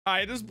All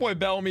right, this boy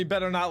Bellamy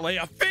better not lay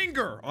a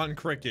finger on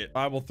Cricket.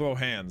 I will throw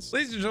hands.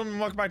 Ladies and gentlemen,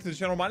 welcome back to the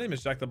channel. My name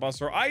is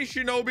JackTheBus, or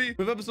ishinobi.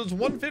 With episodes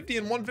 150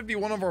 and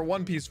 151 of our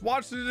One Piece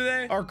watch through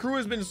today, our crew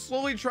has been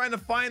slowly trying to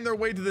find their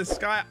way to this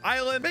sky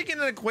island, making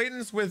an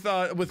acquaintance with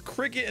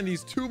Cricket and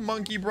these two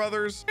monkey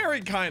brothers.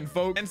 Very kind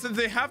folk. And since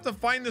they have to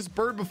find this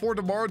bird before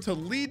tomorrow to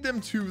lead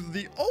them to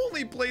the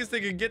only place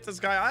they can get to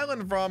Sky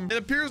Island from, it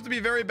appears to be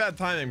very bad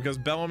timing because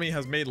Bellamy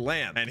has made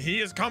land and he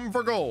has come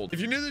for gold. If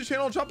you're new to the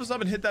channel, chop us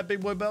up and hit that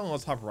big boy bell, and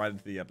let's hop right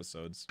into the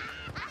episodes.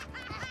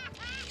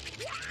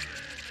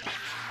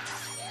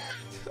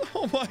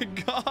 Oh my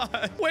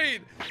god.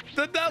 Wait,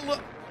 did that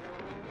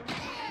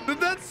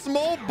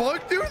small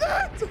bug do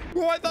that?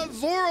 Oh, I thought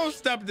Zoro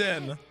stepped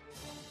in.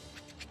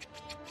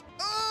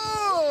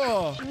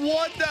 Oh,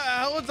 what the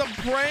hell? It's a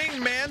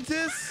praying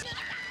mantis?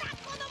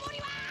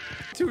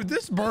 Dude,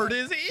 this bird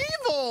is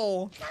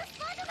evil.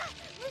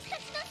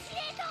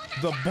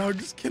 The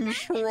Bugs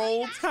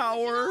Control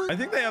Tower. I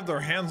think they have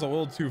their hands a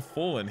little too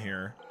full in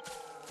here.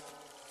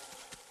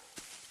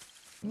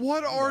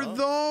 What are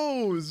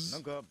those?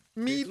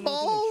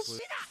 Meatballs?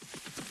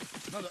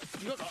 I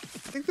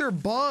think they're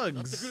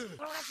bugs.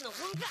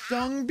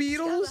 Dung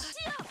beetles?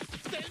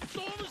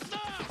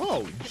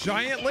 Oh,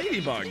 giant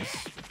ladybugs.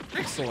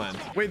 Excellent.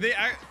 Wait,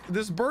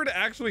 this bird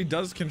actually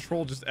does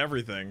control just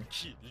everything.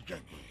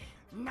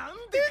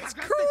 It's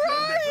crying!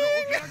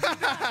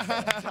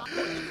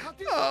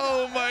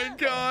 Oh my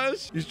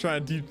gosh. He's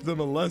trying to teach them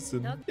a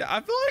lesson. Yeah, I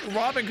feel like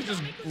Robin could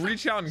just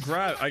reach out and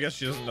grab. I guess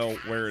she doesn't know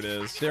where it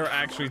is. They're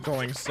actually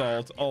throwing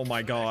salt. Oh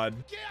my god.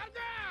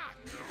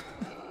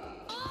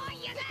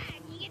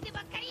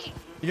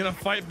 You gonna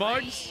fight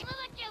bugs?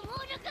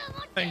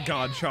 Thank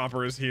god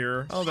Chopper is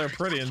here. Oh, they're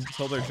pretty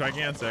until they're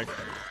gigantic.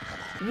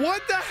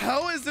 What the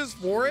hell is this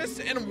forest?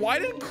 And why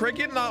did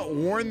Cricket not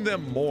warn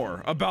them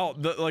more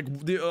about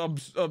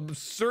the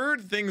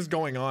absurd things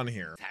going on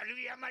here?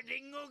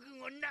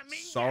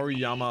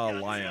 Saruyama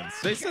Alliance.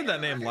 They said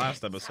that name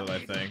last episode, I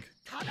think.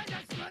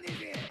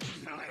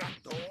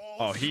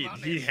 Oh,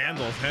 he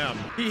handles him.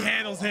 He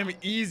handles him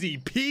easy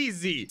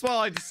peasy.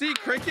 Well, I see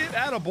Cricket,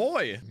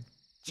 attaboy.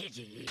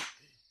 He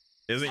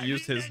hasn't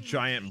used his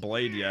giant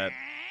blade yet.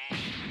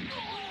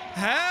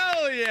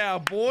 Hell yeah,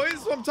 boys.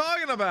 That's what I'm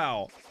talking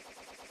about.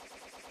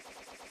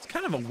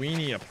 Kind of a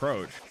weenie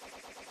approach.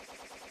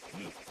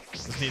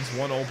 This needs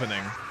one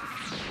opening.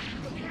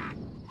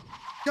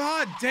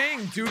 God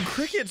dang, dude,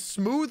 Cricket's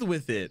smooth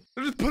with it.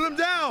 Just put him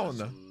down.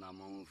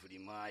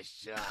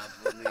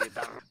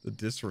 The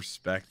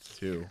disrespect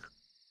too.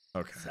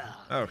 Okay.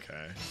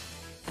 Okay.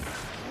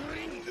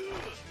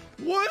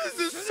 What is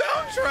this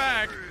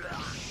soundtrack?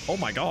 Oh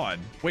my god.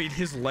 Wait,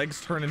 his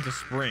legs turn into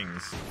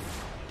springs.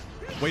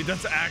 Wait,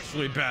 that's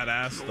actually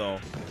badass though.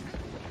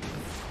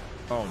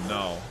 Oh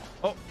no.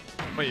 Oh.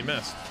 Wait, you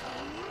missed.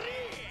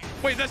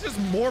 Wait, that's just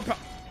more power.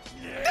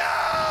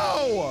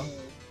 No!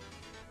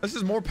 That's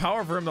just more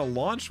power for him to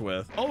launch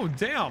with. Oh,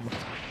 damn.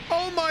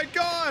 Oh my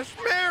gosh,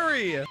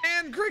 Mary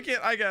and Cricket,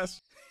 I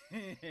guess.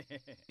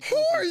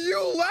 Who are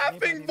you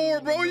laughing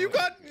for, bro? You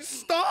got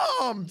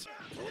stomped.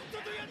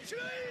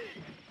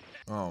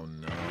 Oh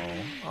no.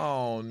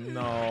 Oh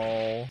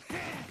no.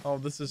 Oh,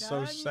 this is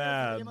so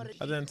sad. That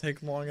didn't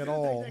take long at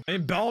all. I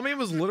mean, Bellamy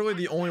was literally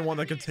the only one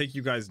that could take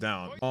you guys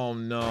down. Oh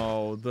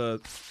no. The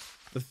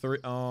three.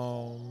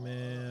 Oh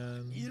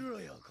man.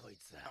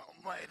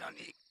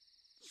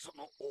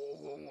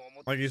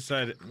 Like you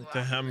said,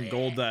 to him,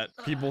 gold that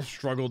people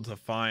struggled to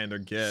find or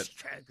get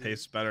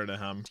tastes better to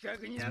him.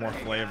 It's more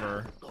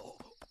flavor.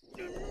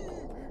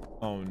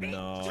 Oh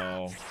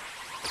no.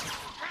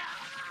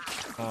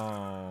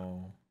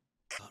 Oh.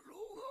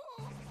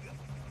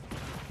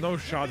 No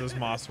shot does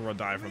Masura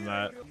die from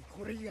that.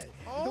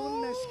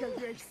 Oh.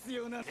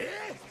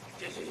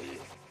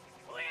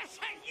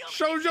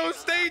 Shoujo,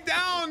 stay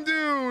down,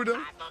 dude.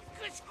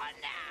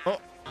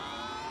 Oh.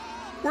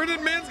 Where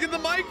did Mans get the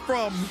mic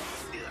from?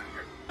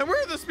 And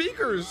where are the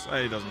speakers?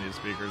 Oh, he doesn't need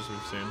speakers,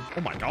 we've seen.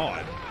 Oh my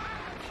god.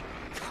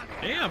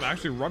 Damn,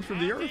 actually ruptured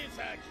the earth.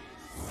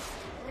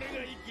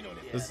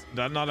 Does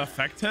that not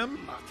affect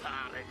him?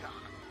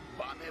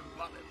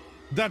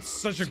 That's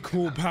such a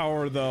cool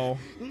power, though.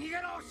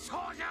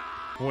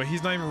 Boy,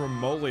 he's not even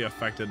remotely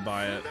affected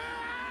by it.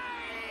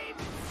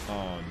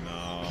 Oh,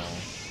 no.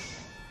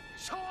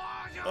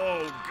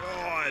 Oh,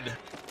 God.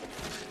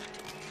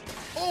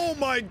 Oh,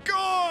 my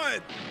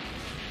God.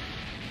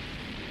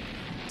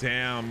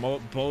 Damn,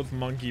 both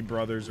monkey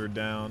brothers are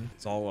down.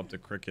 It's all up to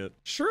Cricket.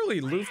 Surely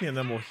Luffy and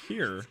them will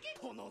hear.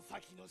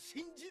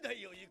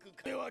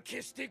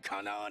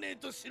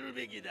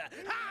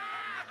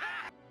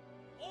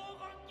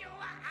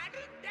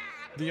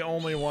 The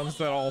only ones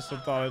that also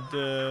thought it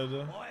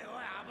did.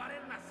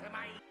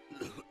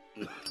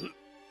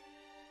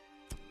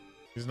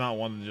 He's not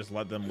one to just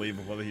let them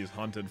leave whether he's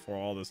hunted for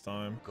all this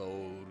time.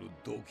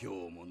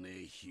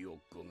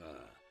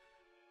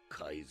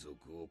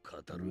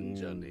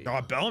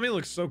 God, Bellamy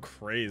looks so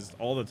crazed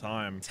all the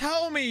time.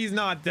 Tell me he's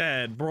not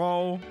dead,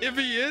 bro. If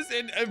he is,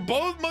 and if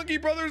both monkey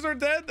brothers are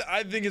dead,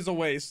 I think it's a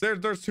waste. They're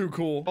too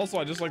cool. Also,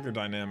 I just like their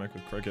dynamic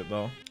with Cricket,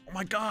 though. Oh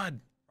my God,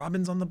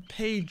 Robin's on the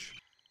page.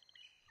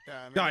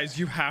 Guys,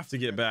 you have to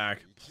get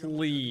back.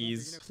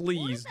 Please,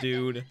 please,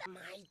 dude.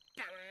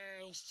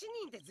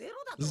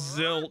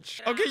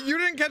 Zilch. Okay, you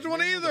didn't catch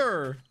one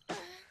either.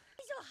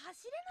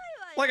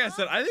 Like I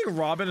said, I think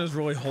Robin is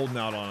really holding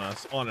out on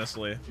us,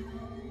 honestly.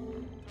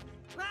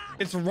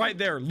 It's right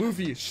there.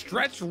 Luffy,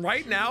 stretch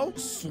right now,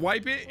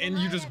 swipe it, and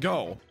you just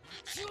go.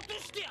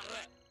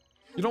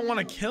 You don't want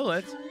to kill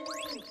it.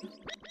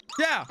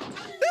 Yeah,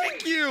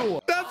 thank you.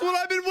 That's what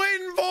I've been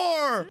waiting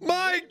for.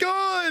 My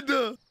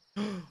God.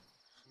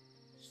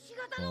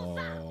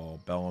 Oh,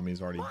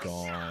 Bellamy's already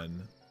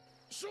gone.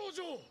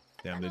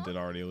 Damn, they did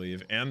already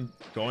leave. And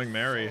going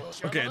Mary.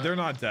 Okay, they're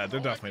not dead. They're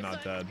definitely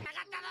not dead.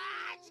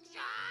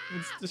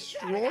 It's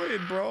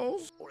destroyed, bro.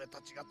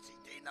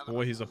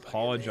 Boy, he's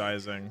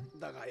apologizing.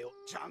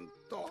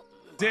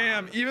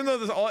 Damn, even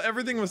though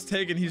everything was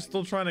taken, he's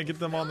still trying to get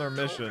them on their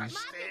mission.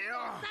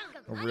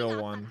 A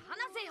real one.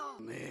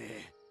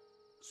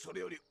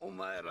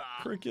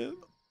 Cricket.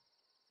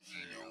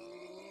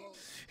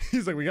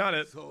 He's like, we got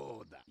it.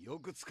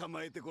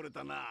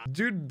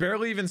 Dude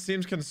barely even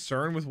seems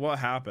concerned with what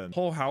happened.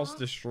 Whole house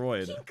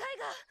destroyed.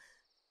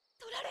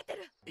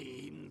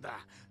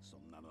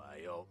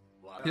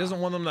 He doesn't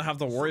want them to have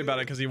to worry about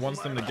it because he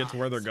wants them to get to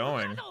where they're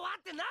going.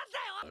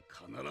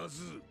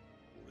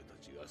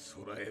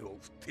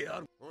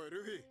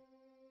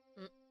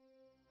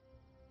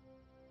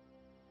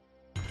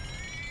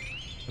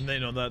 And they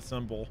know that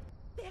symbol.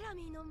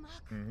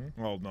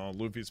 Oh no,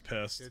 Luffy's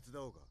pissed.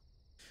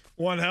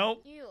 Want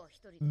help?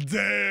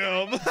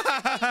 Damn.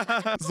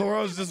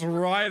 Zoro's just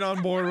right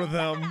on board with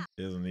him.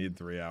 He doesn't need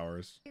 3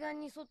 hours.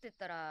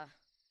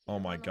 Oh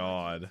my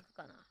God.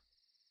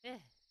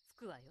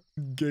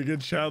 Giga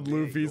Chad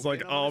Luffy's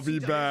like, I'll be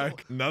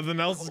back.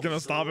 Nothing else is gonna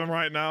stop him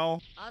right now.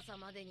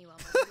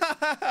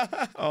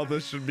 Oh,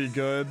 this should be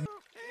good.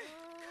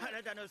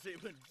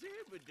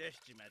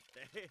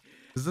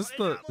 Is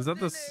that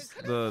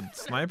the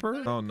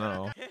sniper? Oh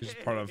no, he's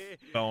part of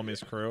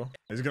Bellamy's crew.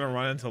 He's gonna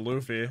run into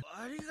Luffy.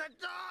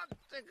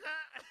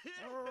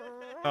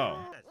 Oh,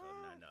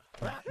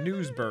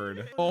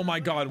 Newsbird. Oh my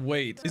God,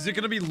 wait, is it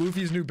gonna be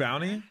Luffy's new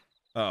bounty?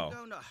 Oh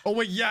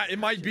wait, yeah, it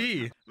might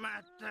be.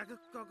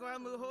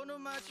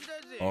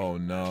 Oh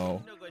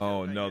no,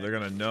 oh no, they're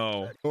gonna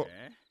know.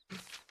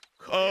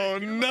 Oh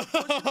no,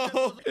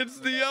 it's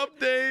the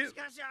update.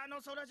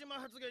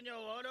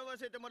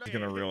 He's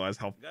gonna realize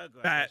how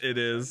fat it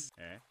is.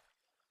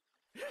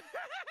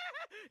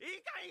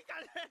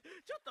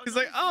 He's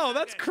like, oh,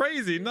 that's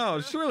crazy. No,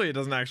 surely it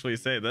doesn't actually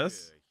say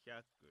this.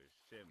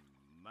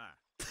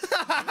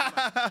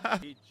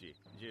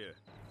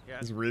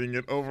 He's reading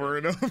it over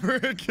and over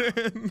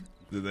again.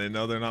 Do they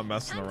know they're not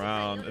messing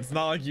around? It's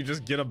not like you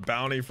just get a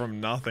bounty from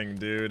nothing,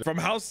 dude. From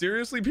how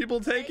seriously people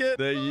take it,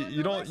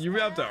 you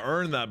have to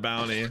earn that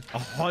bounty.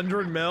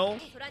 100 mil?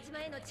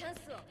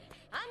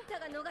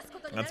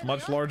 That's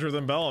much larger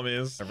than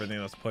Bellamy's. Everything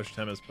that's pushed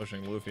him is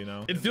pushing Luffy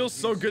now. It feels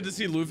so good to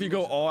see Luffy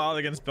go all out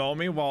against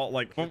Bellamy while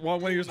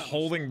when he was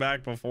holding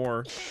back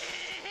before.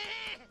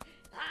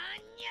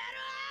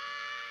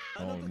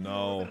 Oh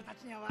no,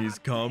 he's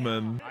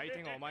coming.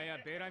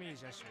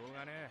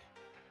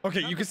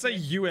 Okay, you could say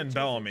you and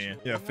Bellamy.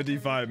 Yeah,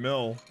 55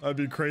 mil. That'd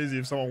be crazy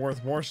if someone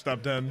worth more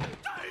stepped in.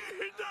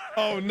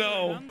 Oh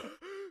no.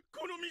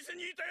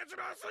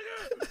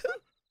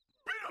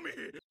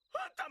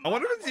 I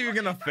wonder if it's even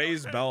gonna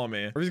phase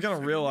Bellamy, or he's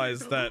gonna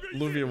realize that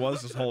Luffy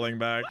was just holding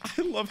back.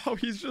 I love how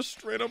he's just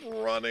straight up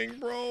running,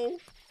 bro.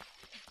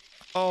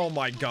 Oh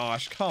my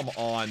gosh, come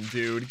on,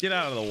 dude. Get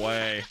out of the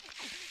way.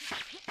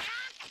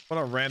 What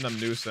a random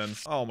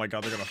nuisance. Oh my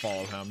God, they're gonna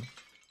follow him.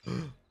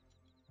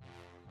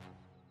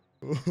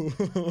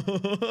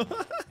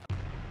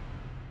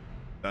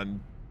 Dun,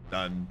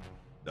 dun,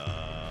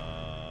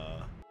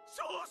 dun.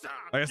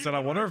 Like I said, I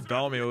wonder if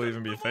Bellamy will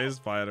even be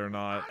phased by it or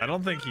not. I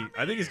think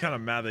he's kind of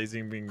mad that he's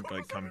even being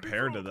like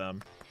compared to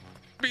them.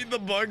 Beat the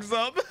bugs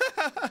up.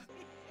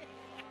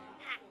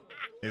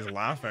 He's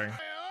laughing.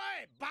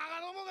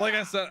 Like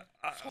I said,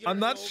 I'm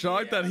not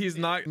shocked that he's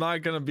not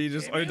gonna be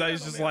just, or that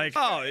he's just like,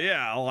 oh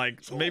yeah, like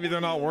maybe they're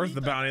not worth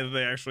the bounty that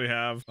they actually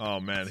have. Oh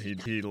man,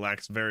 he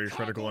lacks very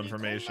critical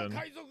information.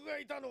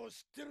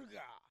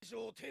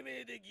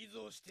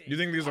 You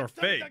think these are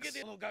fakes?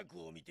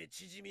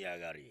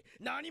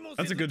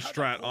 That's a good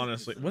strat,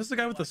 honestly. What is the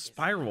guy with the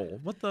spiral?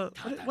 What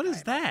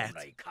is that?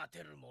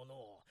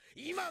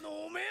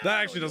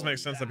 That actually does make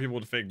sense that people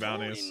would fake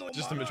bounties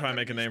just to try and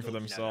make a name for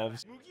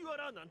themselves.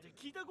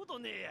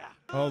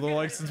 Oh, they're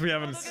like, since we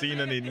haven't seen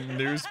any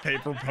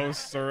newspaper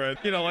posts or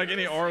like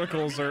any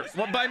articles or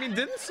well, but I mean,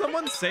 didn't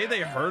someone say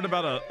they heard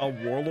about a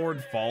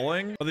warlord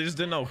falling, but they just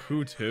didn't know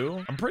who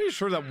to? I'm pretty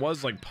sure that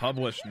was like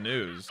published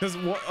news because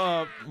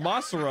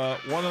Masura,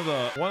 one of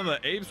the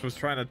apes, was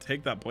trying to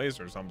take that place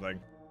or something.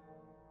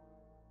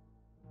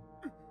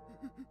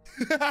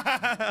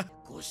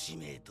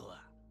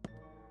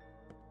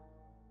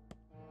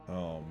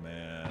 Oh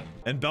man.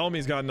 And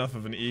Bellamy's got enough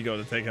of an ego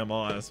to take him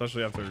on,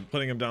 especially after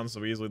putting him down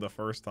so easily the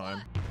first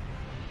time.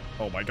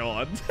 Oh my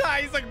god.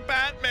 He's like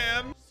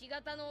Batman.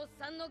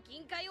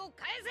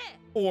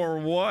 Or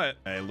what?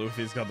 Hey,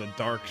 Luffy's got the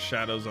dark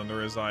shadows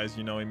under his eyes.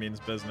 You know he means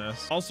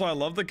business. Also, I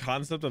love the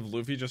concept of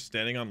Luffy just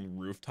standing on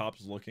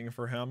rooftops looking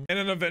for him. And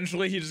then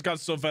eventually he just got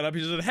so fed up.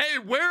 He said, hey,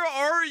 where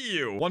are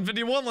you?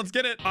 151, let's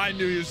get it. I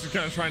knew he was just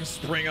gonna try and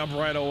spring up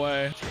right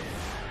away.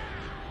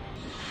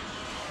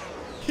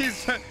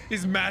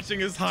 He's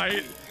matching his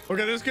height.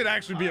 Okay, this could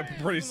actually be a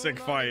pretty sick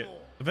fight,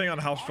 depending on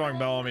how strong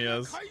Bellamy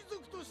is.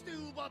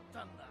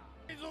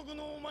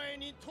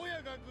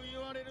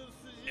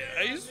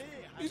 Yeah,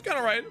 he's kind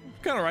of right.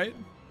 Kind of right.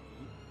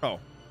 Oh.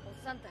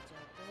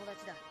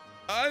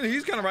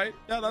 He's kind of right.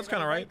 Yeah, that's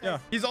kind of right. Yeah.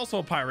 He's also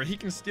a pirate. He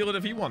can steal it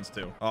if he wants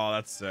to. Oh,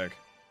 that's sick.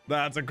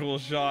 That's a cool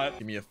shot.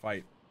 Give me a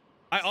fight.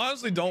 I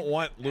honestly don't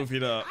want Luffy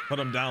to put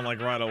him down like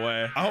right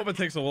away. I hope it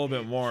takes a little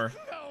bit more.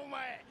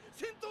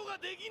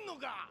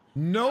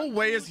 No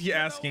way is he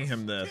asking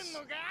him this.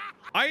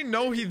 I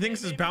know he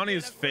thinks his bounty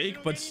is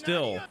fake, but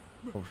still.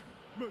 Oh.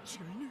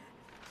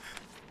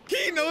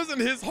 He knows in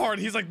his heart,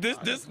 he's like, this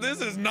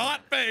is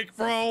not fake,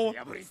 bro.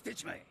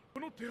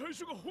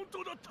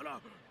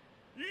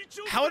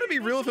 How would it be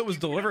real if it was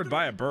delivered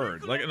by a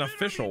bird, like an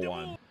official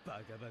one?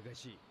 That's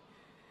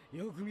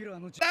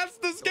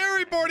the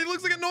scary part. He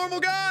looks like a normal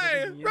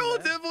guy,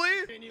 relatively.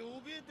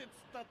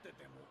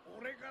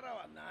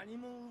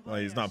 Well,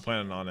 he's not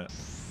planning on it.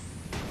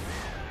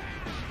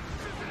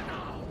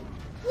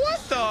 What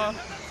the?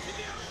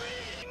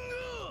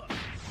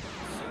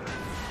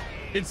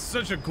 It's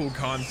such a cool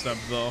concept,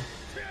 though.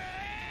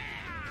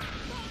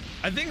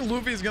 I think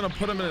Luffy's gonna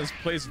put him in his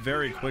place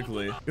very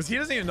quickly because he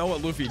doesn't even know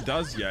what Luffy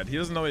does yet. He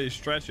doesn't know what he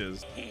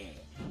stretches.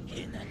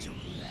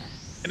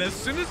 And as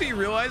soon as he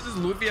realizes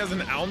Luffy has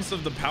an ounce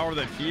of the power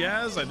that he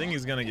has, I think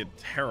he's gonna get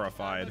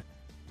terrified.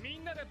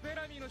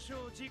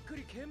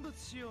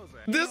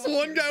 This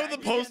one guy with the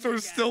poster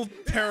is still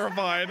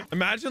terrified.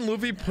 Imagine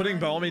Luffy putting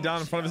Bellamy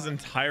down in front of his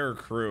entire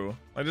crew.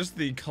 Like just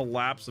the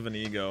collapse of an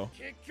ego.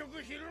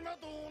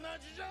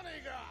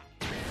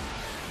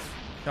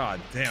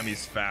 God damn,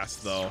 he's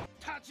fast though.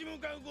 Oh,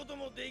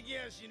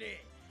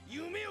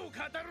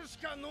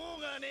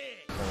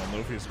 when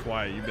Luffy's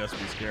quiet, you best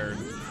be scared.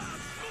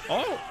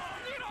 Oh!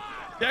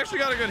 He actually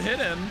got a good hit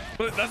in,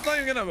 but that's not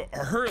even gonna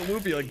hurt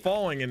Luffy like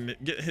falling and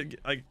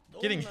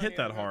getting hit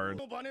that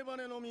hard.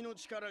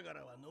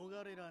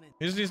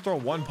 He just needs to throw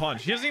one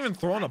punch. He hasn't even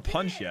thrown a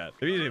punch yet.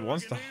 Maybe he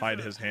wants to hide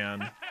his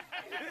hand.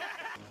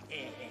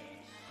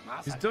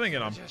 He's doing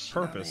it on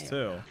purpose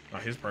too. Oh,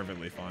 he's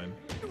perfectly fine.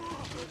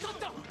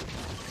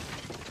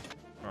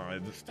 All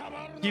right,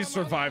 he's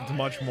survived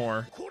much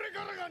more.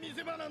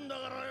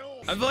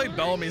 I feel like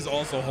Bellamy's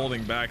also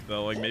holding back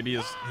though. Like maybe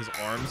his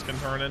arms can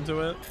turn into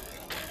it.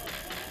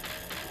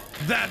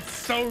 That's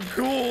so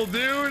cool,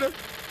 dude.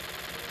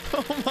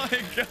 Oh my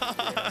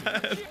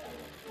god.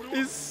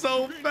 He's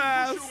so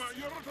fast.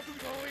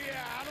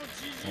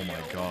 Oh my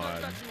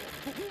god.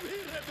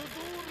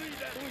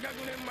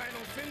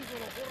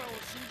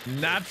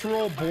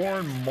 Natural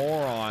born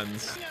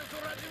morons.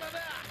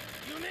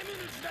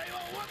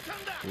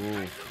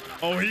 Ooh.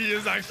 Oh, he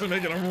is actually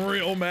making him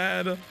real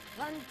mad.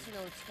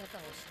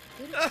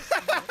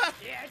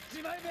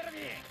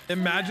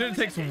 Imagine it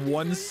takes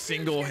one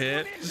single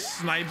hit, just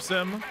snipes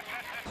him.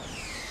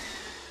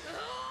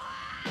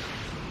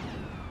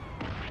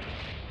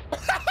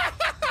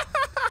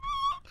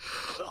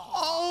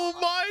 Oh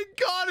my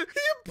god, he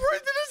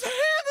imprinted his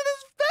hand in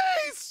his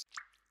face.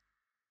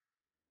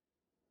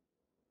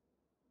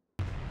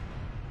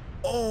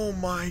 Oh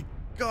my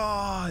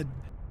god.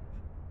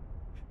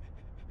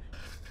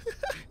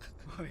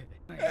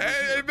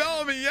 Hey,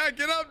 Bellamy, yeah,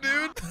 get up,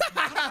 dude.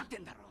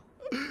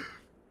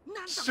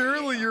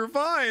 Surely you're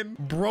fine.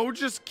 Bro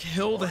just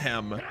killed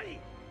him.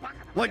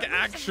 Like,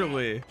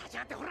 actually.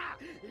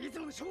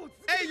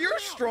 Hey, you're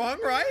strong,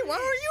 right? Why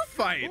don't you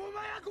fight?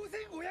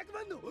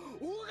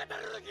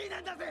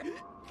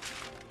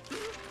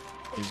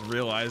 He's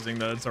realizing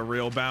that it's a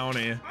real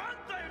bounty.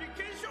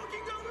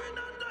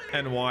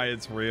 And why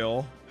it's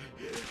real.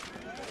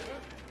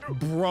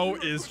 Bro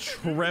is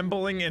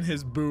trembling in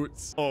his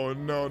boots. Oh,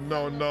 no,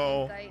 no,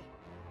 no.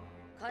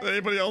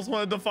 Anybody else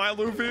want to defy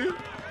Luffy?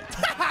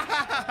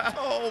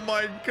 Oh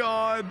my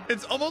god.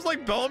 It's almost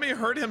like Bellamy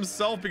hurt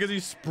himself because he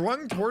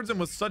sprung towards him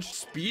with such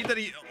speed that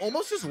he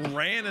almost just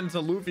ran into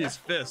Luffy's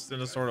fist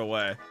in a sort of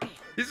way.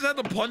 He just had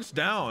to punch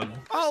down.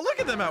 Oh, look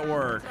at them at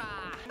work.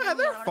 Yeah,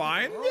 they're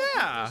fine.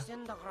 Yeah.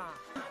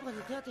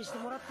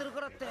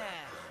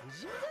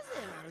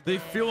 They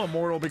feel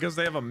immortal because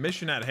they have a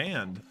mission at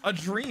hand. A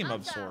dream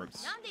of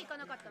sorts.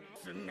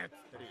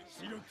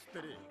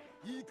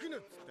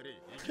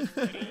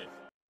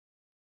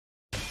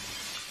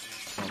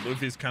 Well,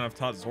 Luffy's kind of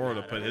taught Zoro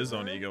to put his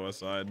own ego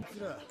aside.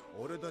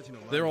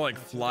 They were like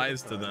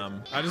flies to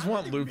them. I just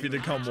want Luffy to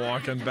come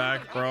walking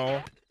back,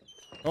 bro.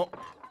 Oh,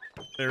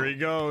 there he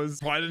goes.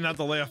 Well, I didn't have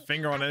to lay a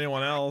finger on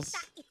anyone else.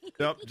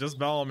 Yep, just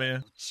Bellamy.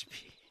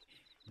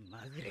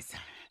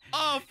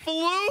 A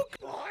fluke?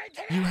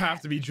 You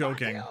have to be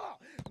joking.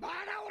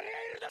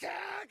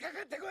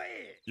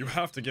 You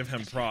have to give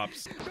him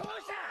props.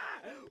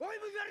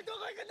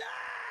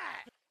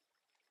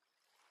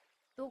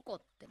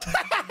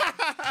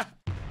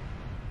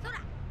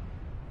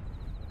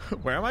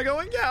 Where am I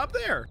going? Yeah, up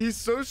there. He's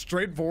so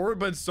straightforward,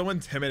 but so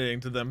intimidating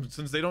to them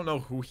since they don't know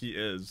who he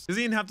is.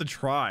 Doesn't even have to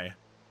try.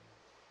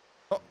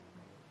 Oh.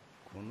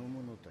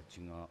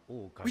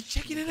 We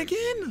checking in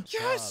again.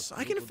 Yes,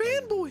 I can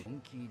fanboy.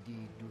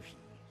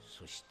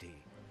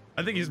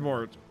 I think he's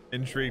more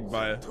intrigued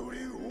by it.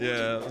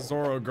 Yeah,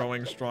 Zoro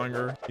growing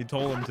stronger. He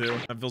told him to.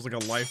 That feels like a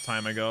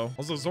lifetime ago.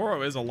 Also,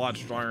 Zoro is a lot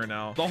stronger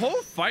now. The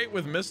whole fight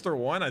with Mr.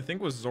 One, I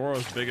think, was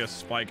Zoro's biggest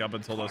spike up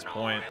until this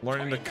point.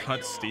 Learning to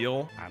cut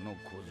steel.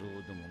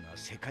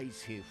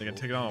 They can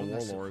take on a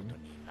warlord.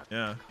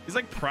 Yeah, he's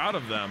like proud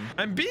of them.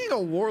 And being a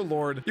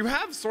warlord, you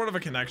have sort of a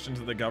connection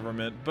to the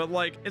government, but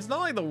like, it's not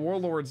like the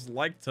warlords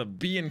like to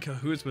be in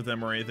cahoots with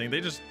them or anything.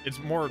 They just, it's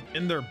more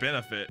in their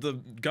benefit. The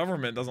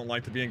government doesn't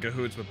like to be in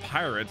cahoots with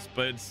pirates,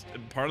 but it's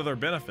part of their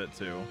benefit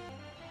too.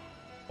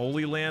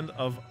 Holy Land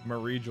of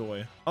Marie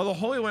Joy. Oh, the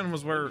Holy Land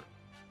was where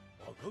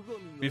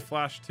we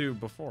flashed to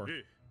before.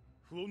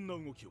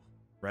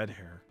 Red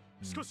hair.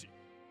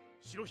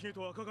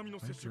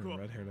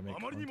 Red hair to make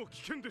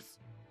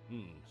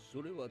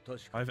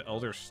 5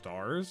 elder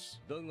stars?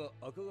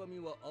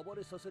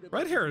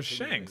 Red hair is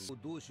Shanks.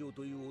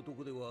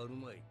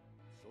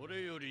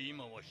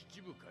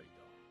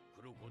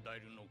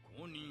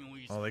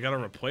 Oh, they gotta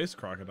replace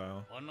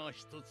Crocodile.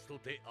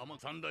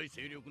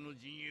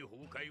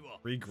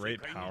 3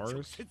 great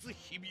powers?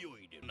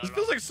 This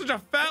feels like such a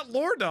fat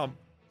lore dump.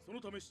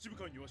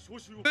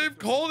 They've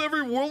called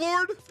every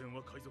warlord?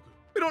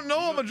 We don't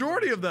know a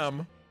majority of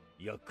them.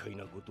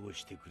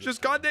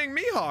 Just goddamn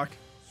Mihawk.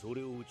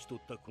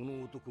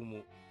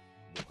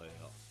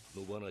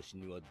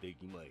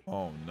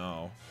 Oh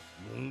no.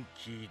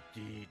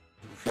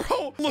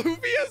 Bro,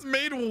 Luffy has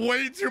made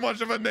way too much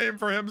of a name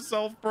for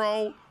himself,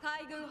 bro.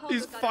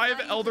 He's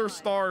 5 elder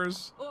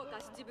stars.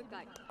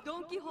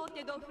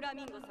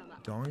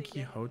 Don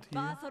Quixote?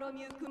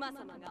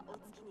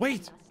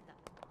 Wait,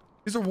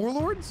 these are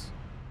warlords?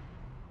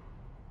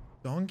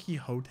 Don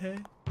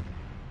Quixote?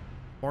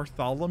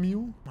 Bartholomew?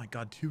 Oh my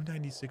god,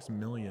 296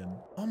 million.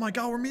 Oh my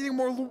god, we're meeting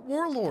more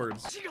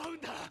warlords.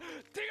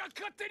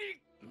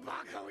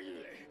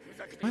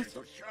 What?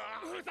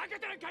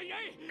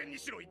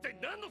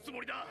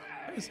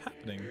 What is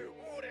happening?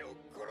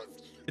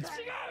 It's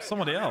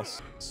somebody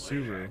else.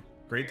 Suru,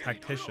 great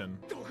tactician.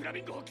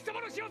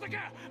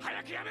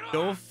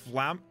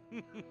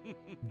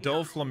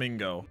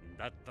 Doflamingo.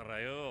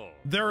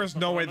 There is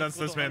no way that's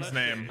this man's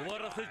name.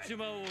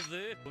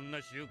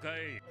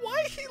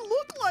 Why he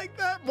look like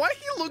that? Why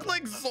he look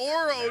like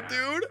Zoro,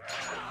 dude?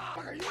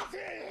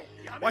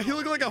 Why he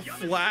look like a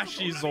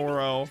flashy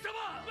Zoro?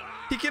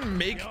 He can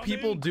make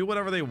people do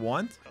whatever they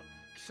want?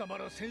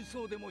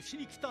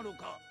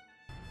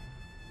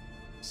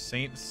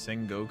 Saint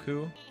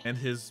Sengoku and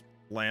his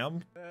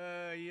lamb?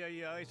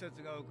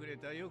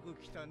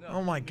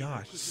 Oh my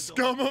gosh.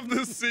 Scum of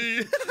the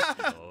sea!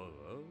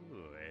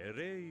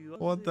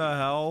 What the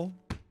hell?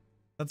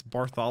 That's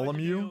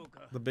Bartholomew,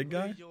 the big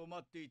guy?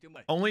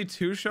 Only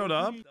 2 showed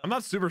up? I'm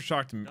not super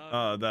shocked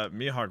that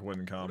Mihawk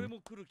wouldn't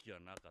come.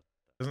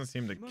 Doesn't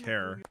seem to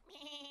care.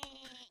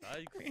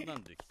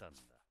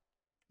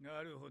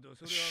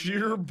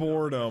 Sheer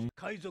boredom.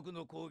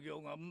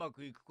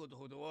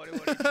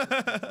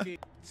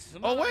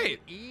 Oh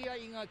wait,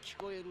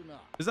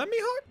 is that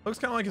Mihawk? Looks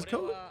kind of like his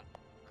coat.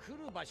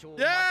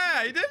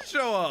 Yeah, he did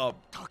show up.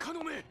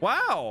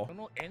 Wow.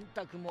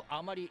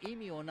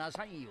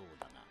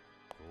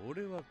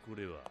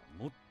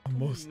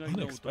 Most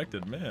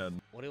unexpected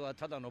man.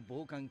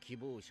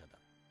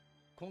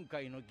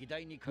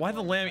 Why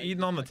the lamb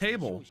eating on the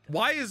table?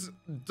 Why is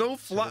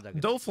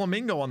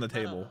Doflamingo on the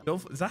table?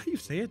 Is that how you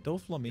say it?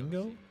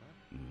 Doflamingo?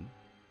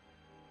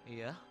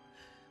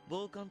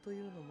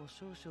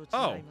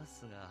 Oh.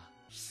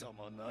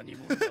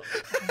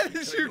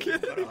 Is you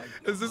kidding?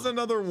 Is this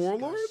another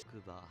warlord?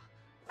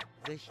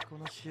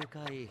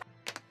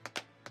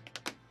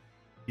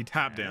 He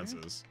tap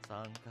dances.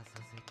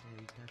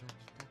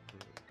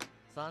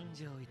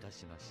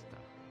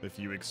 If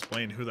you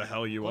explain who the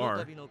hell you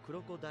are.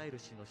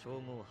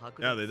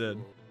 Yeah, they did.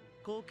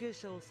 Oh,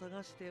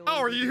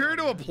 are you here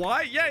to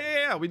apply?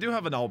 Yeah. We do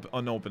have an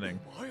opening.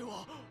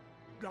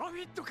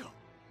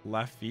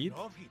 Lafitte?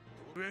 Oh,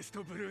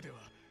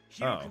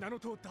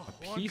 a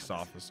peace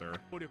officer.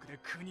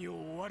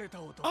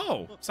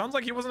 Oh, sounds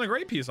like he wasn't a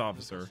great peace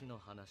officer.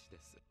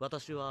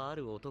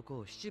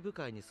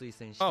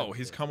 Oh,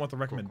 he's come with a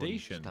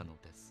recommendation,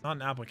 not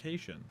an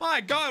application.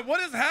 My god,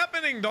 what is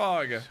happening,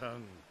 dog?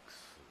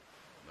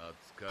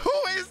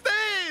 Who is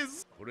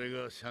this? Oh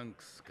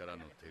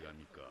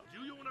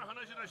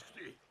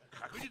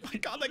my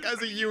god, that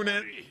guy's a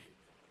unit.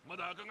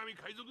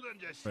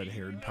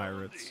 Red-haired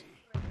pirates.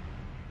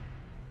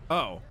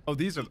 Oh,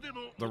 these are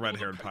the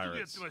red-haired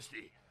pirates.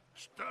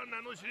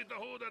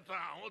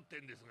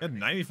 At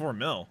 94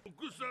 mil.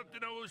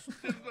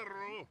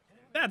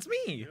 That's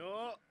me.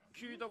 Oh,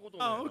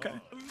 okay.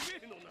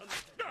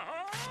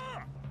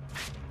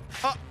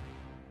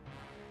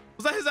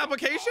 Was that his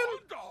application?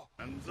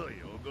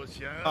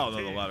 Oh, no,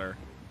 the letter.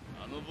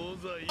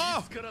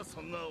 Oh,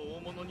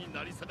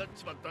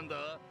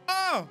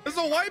 it's a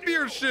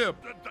Whitebeard ship.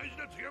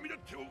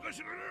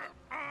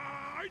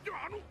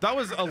 That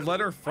was a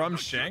letter from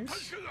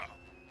Shanks.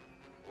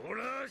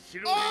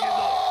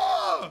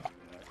 Oh!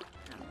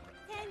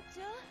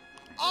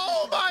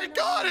 Oh my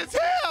God, it's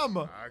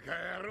him!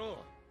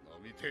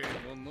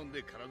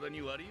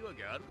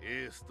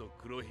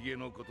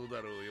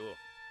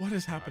 What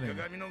is happening?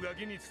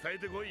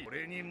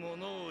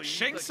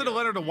 Shanks sent a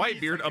letter to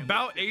Whitebeard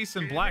about Ace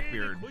and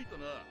Blackbeard.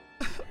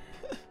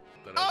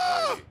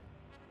 Oh!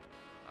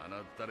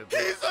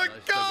 He's a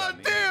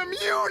goddamn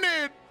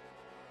unit!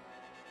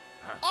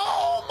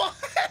 Oh my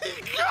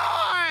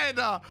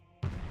God!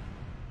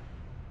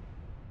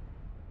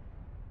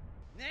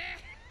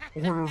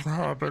 What is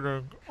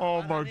happening?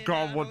 Oh my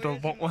God, what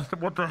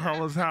the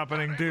hell is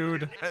happening,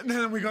 dude? And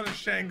then we go to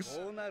Shanks.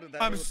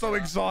 I'm so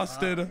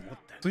exhausted.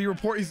 So he's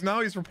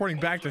reporting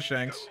back to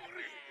Shanks.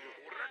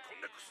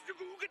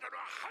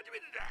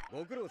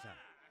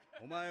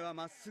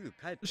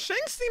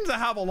 Shanks seems to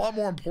have a lot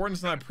more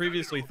importance than I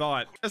previously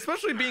thought,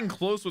 especially being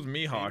close with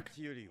Mihawk.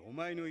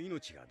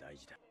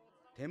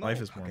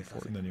 Life is more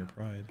important than your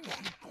pride.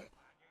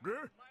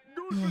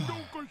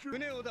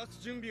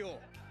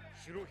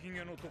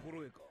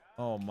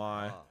 Oh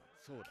my.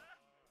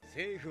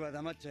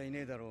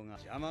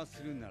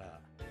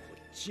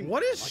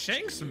 What is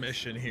Shanks'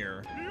 mission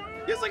here?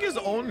 He has like his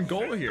own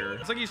goal here.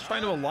 It's like he's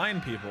trying to align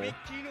people.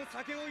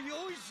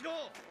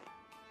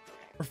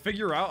 Or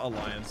figure out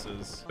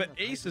alliances. But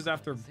Ace is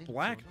after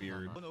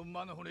Blackbeard.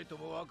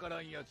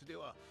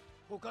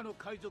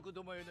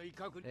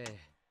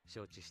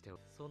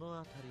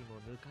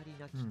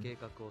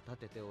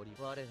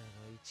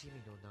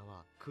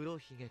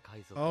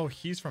 Oh,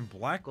 he's from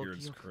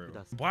Blackbeard's crew.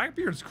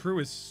 Blackbeard's crew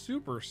is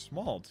super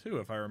small too,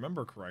 if I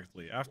remember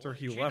correctly, after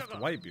he left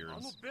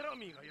Whitebeard's.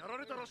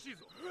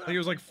 I think it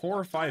was like 4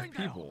 or 5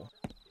 people.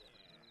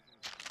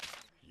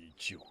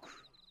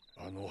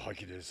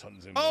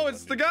 Oh,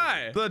 it's the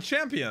guy! The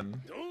champion!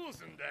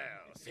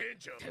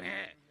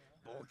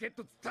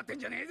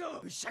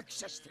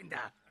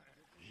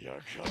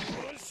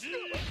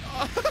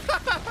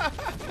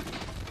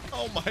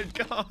 Oh my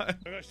God.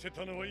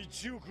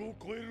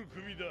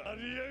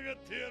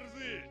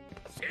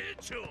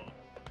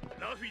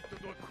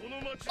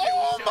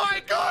 Oh my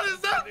God,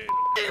 is that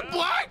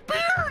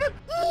Blackbeard?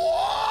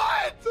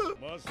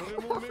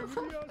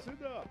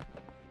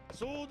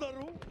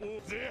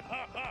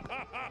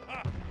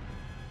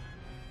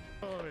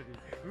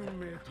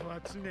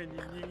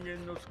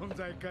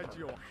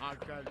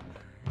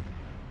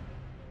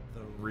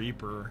 The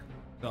Reaper.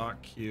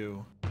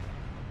 .Q.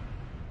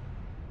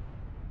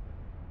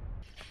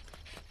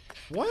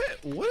 What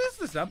is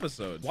this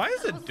episode? Why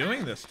is it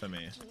doing this to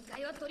me?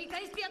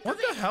 What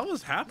the hell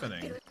is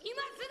happening?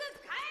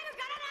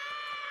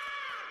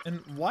 And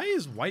why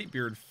is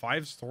Whitebeard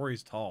 5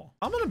 stories tall?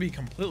 I'm gonna be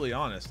completely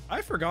honest.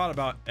 I forgot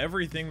about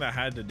everything that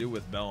had to do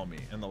with Bellamy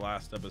in the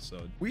last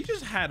episode. We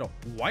just had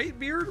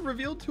Whitebeard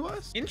revealed to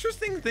us.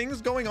 Interesting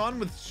things going on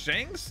with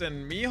Shanks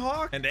and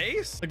Mihawk and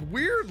Ace. Like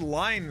weird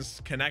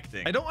lines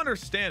connecting. I don't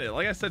understand it.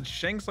 Like I said,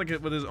 Shanks like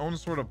it with his own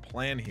sort of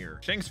plan here.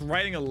 Shanks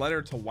writing a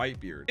letter to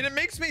Whitebeard. And it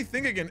makes me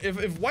think again, if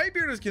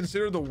Whitebeard is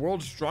considered the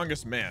world's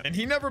strongest man and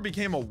he never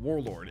became a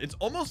warlord, it's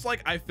almost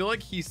like I feel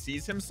like he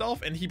sees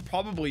himself, and he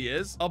probably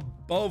is,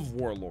 above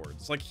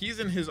warlords. Like he's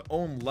in his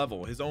own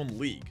level, his own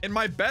league. And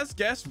my best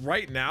guess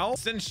right now,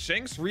 since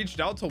Shanks reached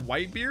out to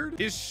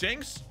Whitebeard, is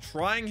Shanks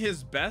trying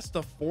his best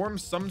to form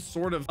some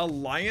sort of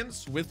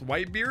alliance with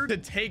Whitebeard to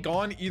take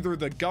on either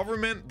the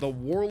government, the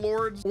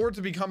warlords, or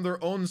to become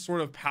their own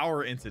sort of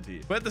power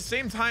entity. But at the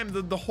same time,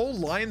 the whole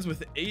lines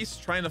with Ace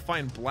trying to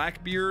find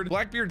Blackbeard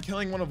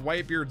killing one of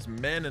Whitebeard's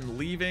men and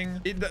leaving,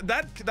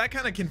 that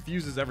kind of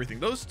confuses everything.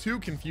 Those two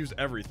confuse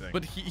everything.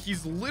 But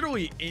he's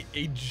literally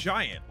a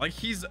giant. Like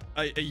he's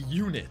a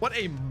unit. What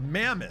a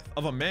mammoth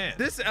of a man.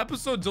 This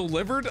episode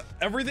delivered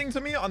everything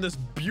to me on this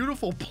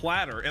beautiful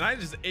platter, and I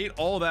just ate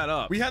all that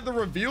up. We had the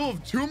reveal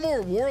of 2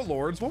 more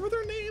warlords. What were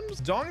their names?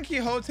 Don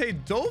Quixote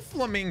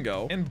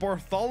Doflamingo and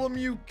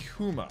Bartholomew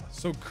Kuma.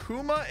 So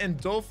Kuma and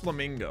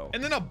Doflamingo.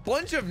 And then a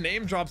bunch of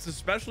name drops,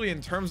 especially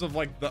in terms of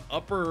like the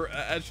upper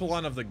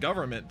echelon of the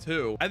government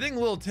too. I think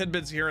little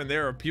tidbits here and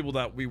there of people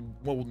that we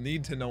will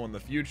need to know in the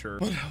future.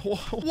 But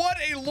what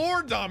a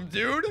lorddom,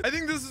 dude. I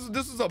think this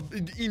is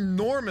an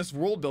enormous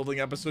world building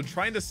episode,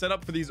 trying to set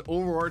up for these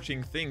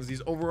overarching things,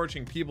 these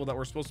overarching people that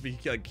we're supposed to be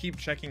like keep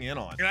checking in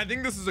on. And I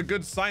think this is a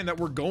good sign that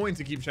we're going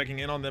to keep checking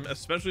in on them,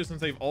 especially since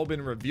they've all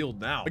been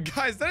revealed now. But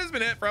guys, that has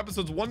been it for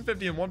episodes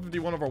 150 and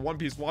 151 of our One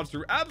Piece watch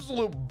through.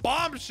 Absolute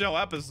bombshell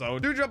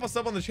episode. Do drop a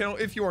sub on the channel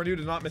if you are new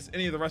to not miss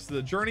any of the rest of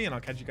the journey, and I'll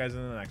catch you guys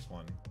in the next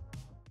one.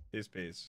 Peace.